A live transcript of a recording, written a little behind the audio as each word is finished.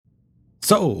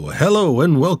So, hello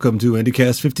and welcome to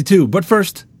AndyCast 52. But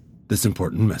first, this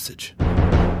important message.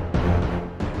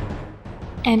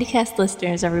 AndyCast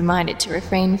listeners are reminded to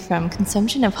refrain from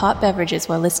consumption of hot beverages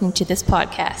while listening to this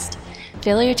podcast.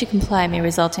 Failure to comply may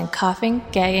result in coughing,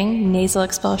 gagging, nasal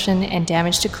expulsion, and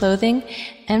damage to clothing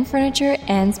and furniture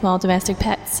and small domestic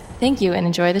pets. Thank you and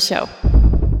enjoy the show.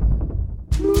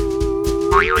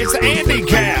 It's the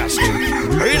AndyCast.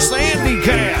 It's the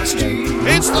AndyCast.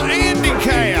 It's the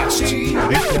AndyCast.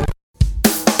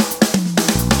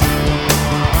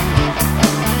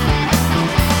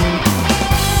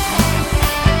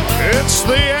 It's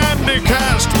the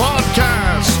AndyCast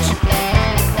podcast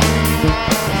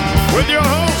with your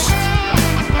host,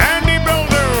 Andy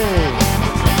Beldew.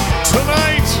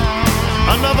 Tonight,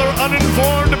 another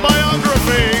uninformed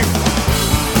biography.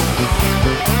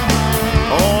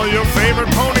 All your favorite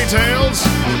ponytails.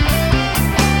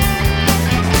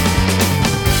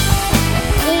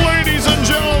 Ladies and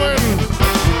gentlemen,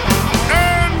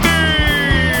 Andy!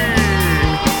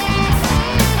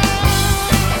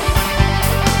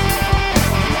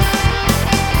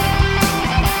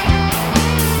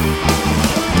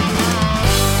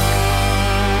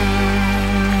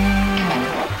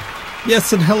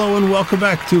 Yes, and hello and welcome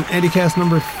back to AndyCast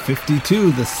number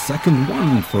 52, the second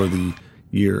one for the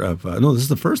year of, this is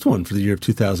the first one for the year of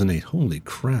 2008. Holy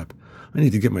crap. I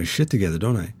need to get my shit together,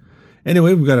 don't I?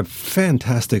 Anyway, we've got a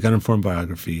fantastic uninformed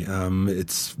biography.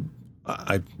 It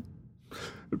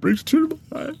brings a tear to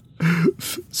my eye.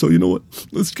 So you know what?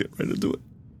 Let's get right into it.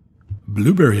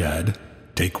 Blueberry ad,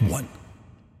 take one.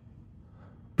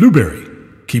 Blueberry,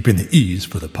 keeping the ease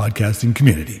for the podcasting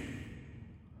community.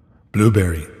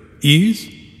 Blueberry, ease?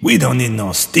 We don't need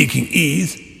no stinking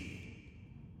ease.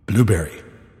 Blueberry,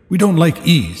 we don't like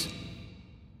ease.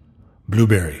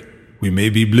 Blueberry, we may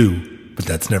be blue, but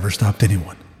that's never stopped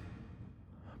anyone.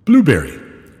 Blueberry,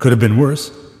 could have been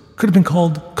worse, could have been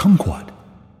called kumquat.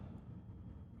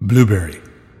 Blueberry,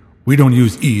 we don't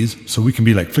use ease so we can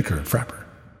be like Flickr and Frapper.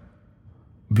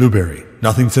 Blueberry,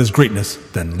 nothing says greatness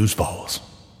than loose vowels.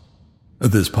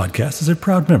 This podcast is a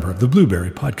proud member of the Blueberry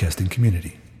podcasting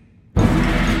community.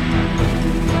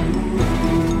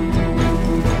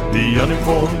 The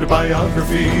uninformed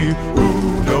biography.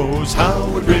 Who knows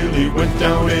how it really went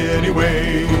down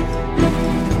anyway?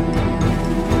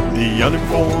 The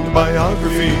uninformed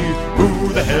biography.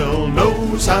 Who the hell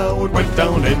knows how it went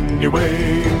down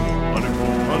anyway?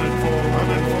 Uninformed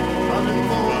biography.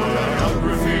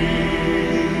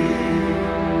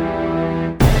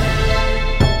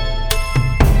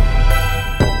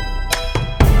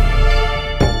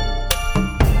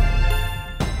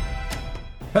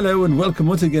 Hello and welcome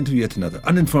once again to yet another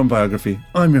uninformed biography.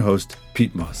 I'm your host,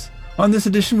 Pete Moss. On this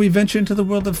edition, we venture into the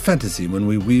world of fantasy when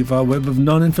we weave our web of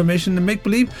non-information and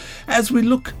make-believe as we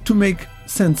look to make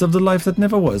sense of the life that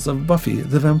never was of Buffy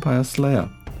the Vampire Slayer.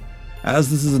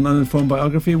 As this is an uninformed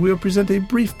biography, we will present a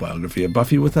brief biography of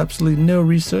Buffy with absolutely no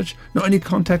research, nor any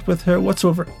contact with her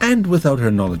whatsoever, and without her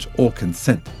knowledge or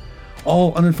consent.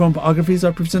 All uninformed biographies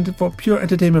are presented for pure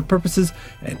entertainment purposes,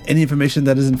 and any information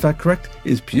that is in fact correct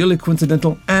is purely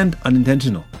coincidental and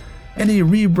unintentional. Any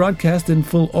rebroadcast in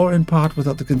full or in part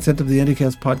without the consent of the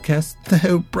AndyCast podcast,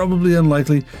 though probably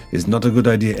unlikely, is not a good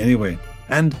idea anyway.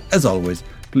 And, as always,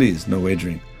 please, no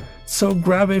wagering. So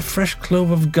grab a fresh clove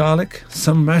of garlic,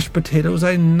 some mashed potatoes,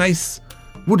 a nice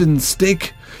wooden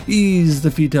steak, ease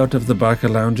the feet out of the Barker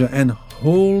Lounger, and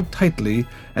hold tightly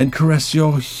and caress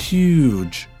your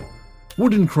huge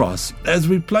wooden cross as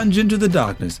we plunge into the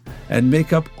darkness and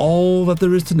make up all that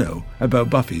there is to know about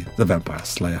Buffy the Vampire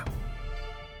Slayer.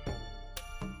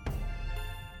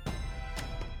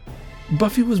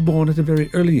 Buffy was born at a very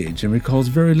early age and recalls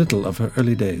very little of her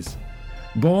early days.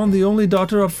 Born the only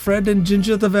daughter of Fred and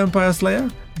Ginger the Vampire Slayer,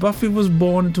 Buffy was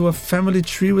born into a family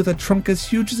tree with a trunk as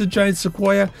huge as a giant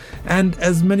sequoia and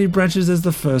as many branches as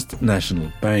the First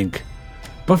National Bank.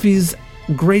 Buffy's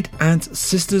great-aunt's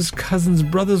sister's cousin's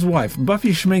brother's wife,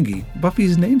 Buffy Schmengi,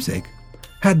 Buffy's namesake,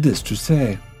 had this to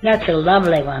say. That's a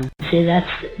lovely one. See, that's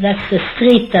the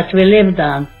street that we lived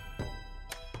on.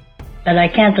 But I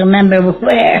can't remember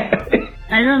where.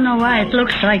 I don't know why it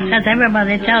looks like that.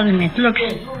 Everybody tells me it looks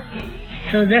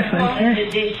so different.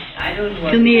 Yes?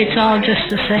 To me, it's all just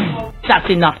the same. That's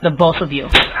enough, the both of you.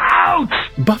 Ouch!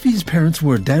 Buffy's parents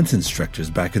were dance instructors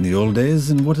back in the old days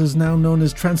in what is now known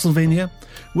as Transylvania,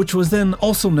 which was then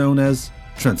also known as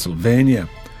Transylvania.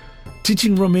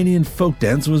 Teaching Romanian folk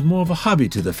dance was more of a hobby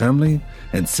to the family,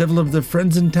 and several of their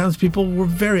friends and townspeople were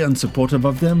very unsupportive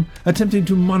of them, attempting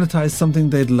to monetize something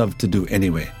they'd love to do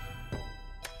anyway.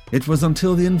 It was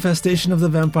until the infestation of the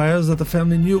vampires that the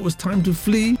family knew it was time to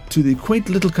flee to the quaint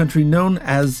little country known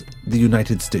as the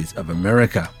United States of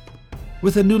America.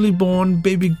 With a newly born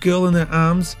baby girl in their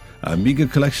arms, a meager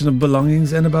collection of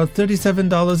belongings, and about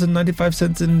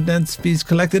 $37.95 in dance fees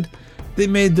collected, they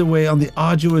made their way on the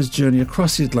arduous journey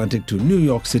across the Atlantic to New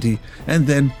York City and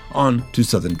then on to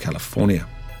Southern California.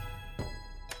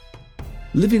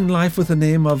 Living life with the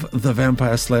name of the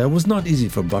Vampire Slayer was not easy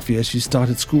for Buffy as she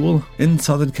started school in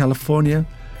Southern California.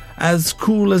 As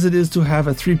cool as it is to have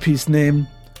a three-piece name,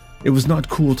 it was not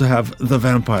cool to have the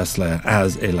Vampire Slayer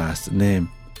as a last name.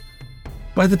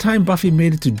 By the time Buffy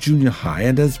made it to junior high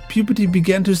and as puberty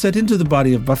began to set into the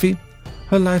body of Buffy,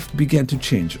 her life began to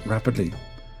change rapidly.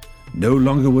 No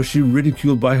longer was she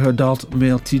ridiculed by her adult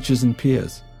male teachers and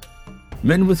peers.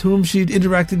 Men with whom she'd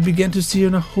interacted began to see her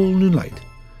in a whole new light,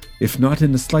 if not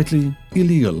in a slightly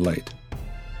illegal light.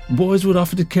 Boys would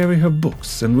offer to carry her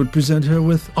books and would present her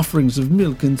with offerings of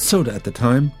milk and soda at the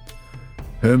time.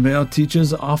 Her male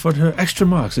teachers offered her extra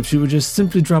marks if she would just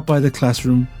simply drop by the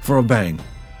classroom for a bang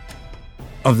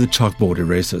of the chalkboard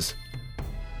erasers.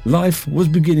 Life was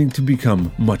beginning to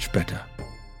become much better.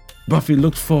 Buffy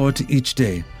looked forward to each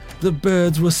day. The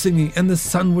birds were singing and the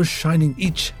sun was shining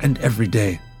each and every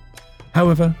day.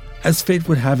 However, as fate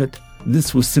would have it,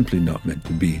 this was simply not meant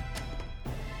to be.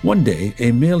 One day,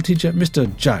 a male teacher,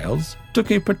 Mr. Giles, took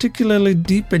a particularly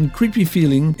deep and creepy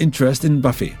feeling interest in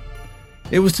Buffy.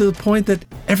 It was to the point that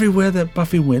everywhere that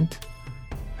Buffy went,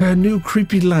 her new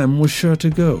creepy lamb was sure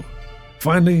to go.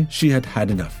 Finally, she had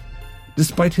had enough.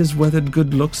 Despite his weathered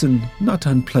good looks and not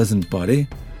unpleasant body,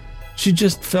 she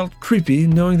just felt creepy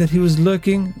knowing that he was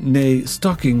lurking, nay,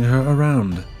 stalking her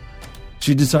around.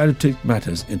 She decided to take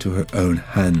matters into her own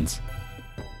hands.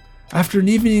 After an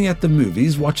evening at the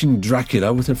movies watching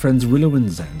Dracula with her friends Willow and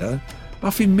Xander,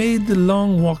 Buffy made the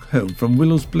long walk home from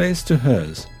Willow's place to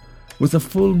hers. With a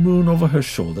full moon over her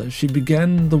shoulder, she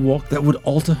began the walk that would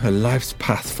alter her life's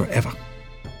path forever.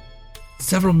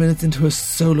 Several minutes into her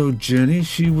solo journey,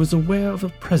 she was aware of a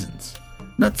presence.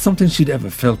 Not something she'd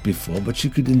ever felt before, but she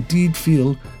could indeed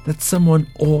feel that someone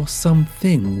or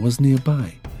something was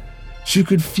nearby. She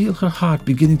could feel her heart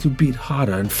beginning to beat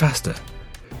harder and faster.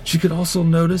 She could also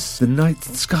notice the night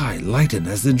sky lighten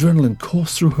as the adrenaline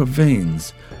coursed through her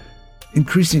veins,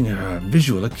 increasing her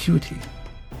visual acuity.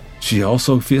 She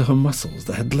also felt her muscles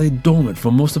that had laid dormant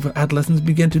for most of her adolescence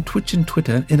began to twitch and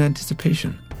twitter in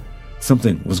anticipation.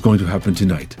 Something was going to happen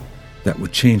tonight that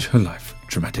would change her life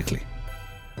dramatically.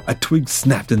 A twig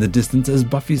snapped in the distance as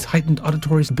Buffy's heightened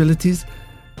auditory abilities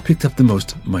picked up the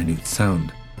most minute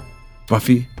sound.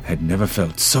 Buffy had never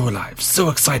felt so alive, so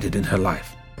excited in her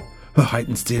life. Her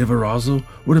heightened state of arousal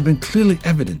would have been clearly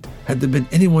evident had there been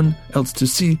anyone else to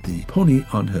see the pony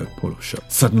on her polo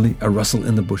shirt. Suddenly, a rustle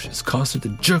in the bushes caused her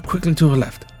to jerk quickly to her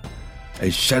left. A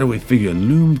shadowy figure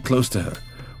loomed close to her.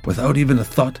 Without even a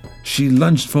thought, she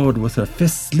lunged forward with her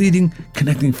fists leading,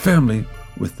 connecting firmly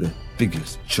with the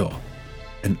figure's jaw.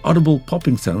 An audible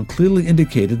popping sound clearly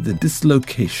indicated the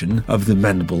dislocation of the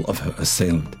mandible of her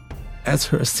assailant. As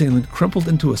her assailant crumpled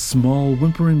into a small,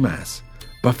 whimpering mass,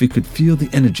 Buffy could feel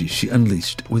the energy she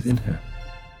unleashed within her.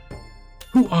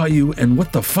 "Who are you and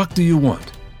what the fuck do you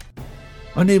want?"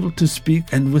 Unable to speak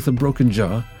and with a broken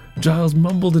jaw, Giles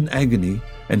mumbled in agony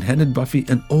and handed Buffy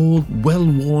an old,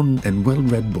 well-worn and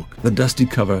well-read book. The dusty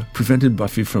cover prevented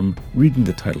Buffy from reading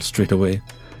the title straight away.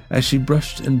 As she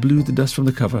brushed and blew the dust from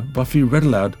the cover, Buffy read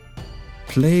aloud,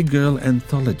 "Playgirl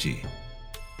Anthology."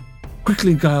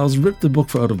 Quickly, Giles ripped the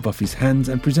book out of Buffy's hands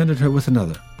and presented her with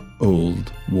another,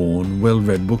 old, worn,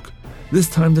 well-read book, this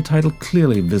time the title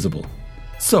clearly visible.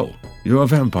 "So, you're a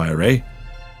vampire, eh?"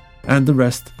 And the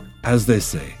rest, as they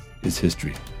say, is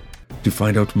history. To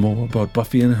find out more about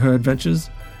Buffy and her adventures,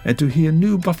 and to hear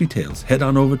new Buffy tales, head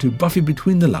on over to Buffy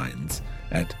Between the Lines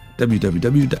at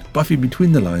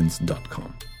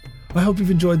www.buffybetweenthelines.com. I hope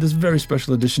you've enjoyed this very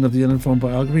special edition of the Uninformed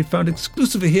Biography, found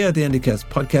exclusively here at the Andycast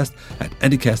podcast at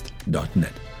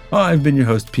andycast.net. I've been your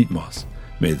host, Pete Moss.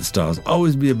 May the stars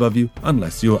always be above you,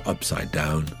 unless you're upside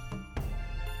down.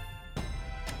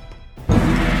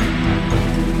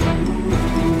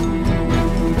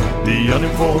 The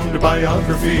Uninformed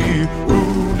Biography.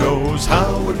 Who knows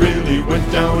how it really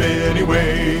went down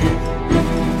anyway?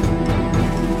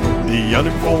 The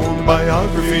Uninformed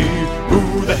Biography.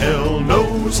 Who the hell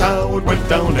knows how it went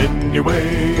down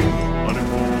anyway?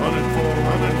 Uninformed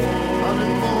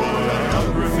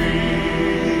Biography.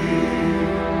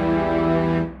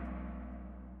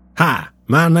 Hi,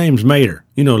 my name's Mater.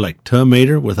 You know, like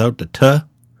tomato without the tuh.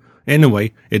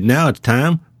 Anyway, now it's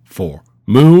time for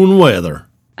moon weather.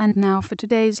 And now for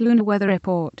today's lunar weather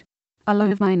report. A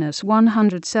low of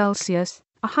 -100 Celsius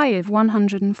a high of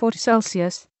 140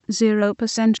 Celsius,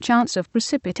 0% chance of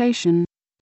precipitation.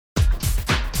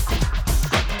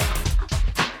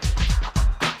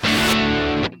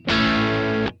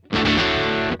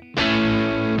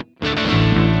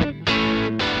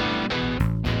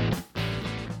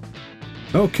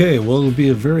 Okay, well, it'll be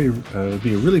a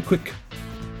really quick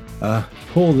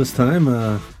poll this time.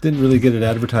 Didn't really get it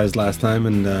advertised last time,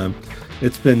 and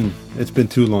it's been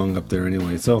too long up there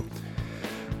anyway. So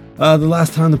the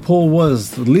last time the poll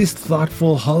was the least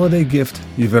thoughtful holiday gift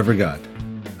you've ever got.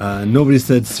 Nobody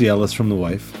said Cialis from the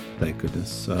wife, thank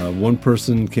goodness. One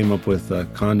person came up with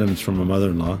condoms from a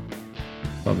mother-in-law.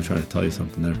 Probably trying to tell you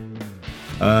something there.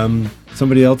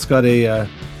 Somebody else got a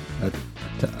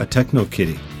techno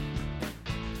kitty.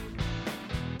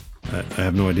 I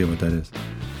have no idea what that is.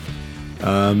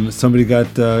 Somebody got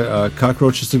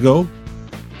cockroaches to go.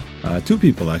 Two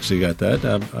people actually got that.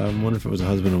 I wonder if it was a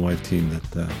husband and wife team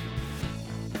that,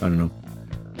 I don't know.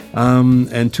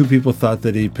 And two people thought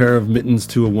that a pair of mittens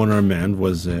to a one-armed man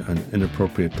was an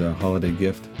inappropriate holiday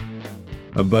gift.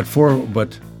 But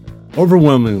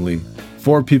overwhelmingly,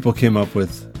 4 people came up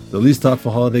with the least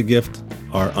thoughtful holiday gift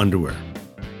are underwear.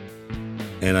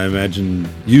 And I imagine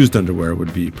used underwear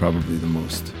would be probably the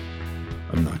most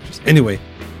obnoxious. Anyway,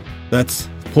 that's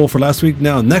the poll for last week.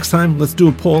 Now, next time, let's do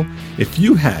a poll. If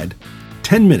you had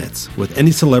 10 minutes with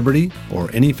any celebrity or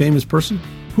any famous person,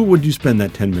 who would you spend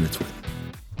that 10 minutes with?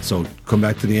 So come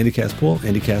back to the Andycast poll,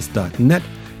 andycast.net,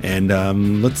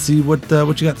 and let's see what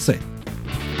you got to say.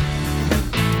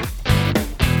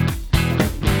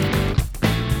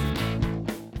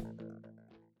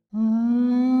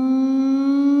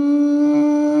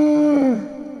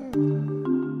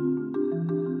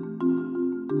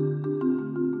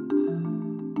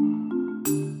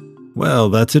 Well,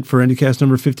 that's it for Andycast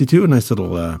number 52. A nice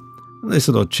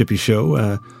little chippy show.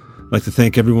 I'd like to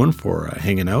thank everyone for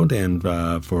hanging out and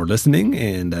for listening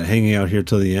and hanging out here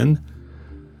till the end.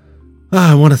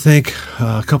 I want to thank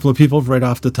a couple of people right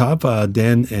off the top,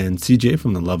 Dan and CJ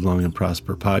from the Love Long and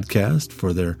Prosper podcast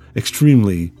for their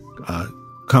extremely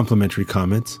complimentary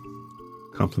comments.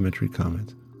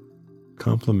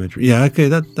 Yeah, okay,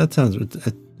 that sounds.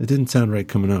 It didn't sound right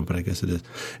coming out, but I guess it is.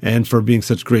 And for being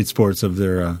such great sports of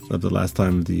their of the last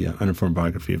time of the uninformed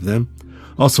biography of them.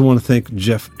 Also want to thank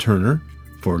Jeff Turner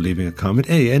for leaving a comment.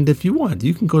 Hey, and if you want,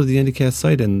 you can go to the Andycast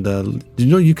site and did you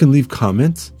know you can leave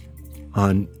comments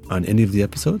on any of the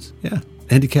episodes? Yeah,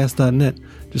 andycast.net.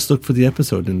 Just look for the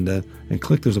episode and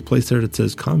click. There's a place there that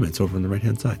says comments over on the right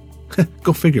hand side.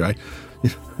 Go figure. I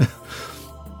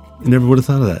never would have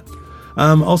thought of that.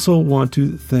 Also want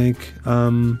to thank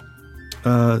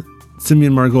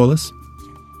Simeon Margolis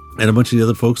and a bunch of the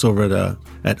other folks over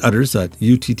at Utters at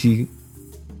utterz.com.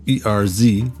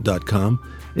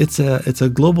 It's a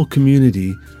global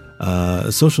community,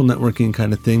 a social networking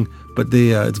kind of thing, but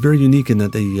it's very unique in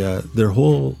that their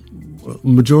whole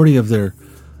majority of their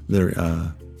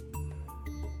the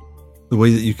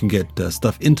way that you can get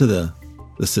stuff into the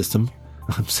system.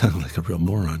 I'm sounding like a real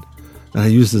moron. And I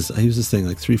use this thing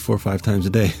like 3, 4, 5 times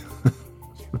a day.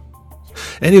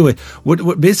 Anyway,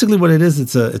 what basically what it is,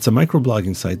 it's a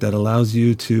microblogging site that allows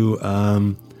you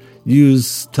to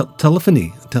use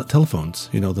telephones.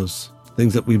 You know, those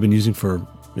things that we've been using for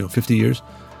 50 years.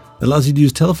 It allows you to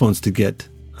use telephones to get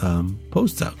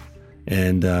posts out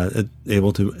and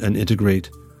able to integrate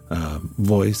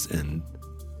voice and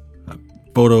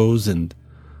photos and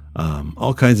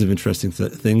all kinds of interesting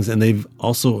things. And they've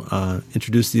also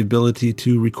introduced the ability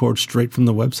to record straight from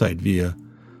the website via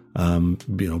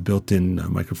built-in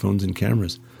microphones and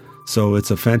cameras. So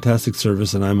it's a fantastic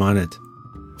service, and I'm on it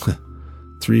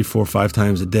 3, 4, 5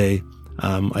 times a day.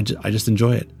 I just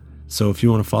enjoy it. So if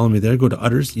you want to follow me there, go to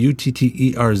Utters,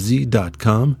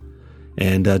 utterz.com,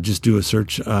 and just do a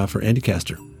search for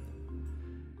Andycaster.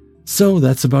 So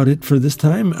that's about it for this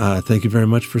time. Thank you very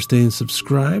much for staying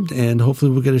subscribed, and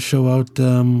hopefully we'll get a show out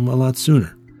a lot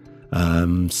sooner.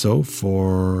 So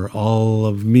for all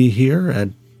of me here at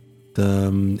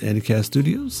Andycast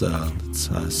Studios, it's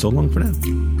so long for now.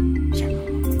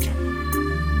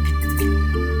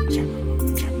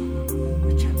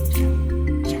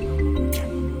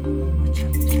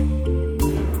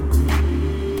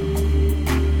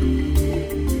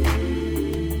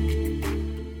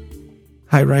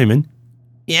 Hi, Ryman.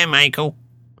 Yeah, Michael.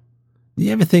 Do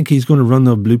you ever think he's going to run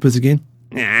the bloopers again?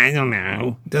 I don't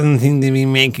know. Doesn't seem to be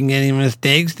making any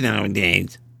mistakes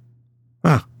nowadays.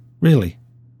 Ah, really?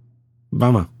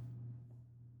 Bummer.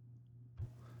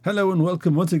 Hello and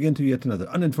welcome once again to yet another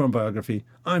uninformed biography.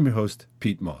 I'm your host,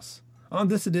 Pete Moss. On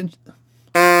this edition,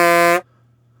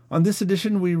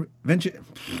 we venture...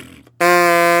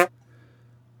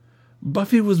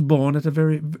 Buffy was born at a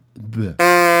very...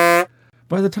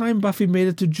 By the time Buffy made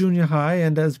it to junior high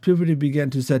and as puberty began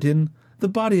to set in, the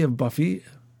body of Buffy...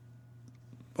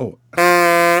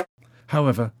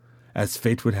 However, as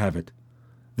fate would have it,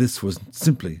 this was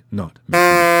simply not...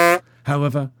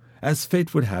 However, as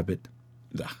fate would have it...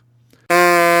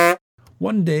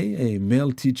 One day, a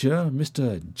male teacher,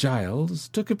 Mr. Giles,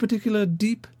 took a particular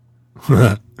deep...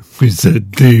 We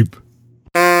said deep.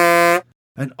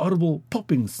 An audible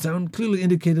popping sound clearly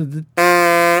indicated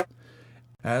that...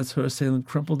 As her assailant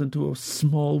crumpled into a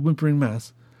small, whimpering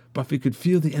mass, Buffy could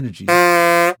feel the energy.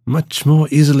 Much more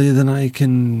easily than I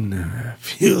can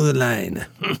feel the line.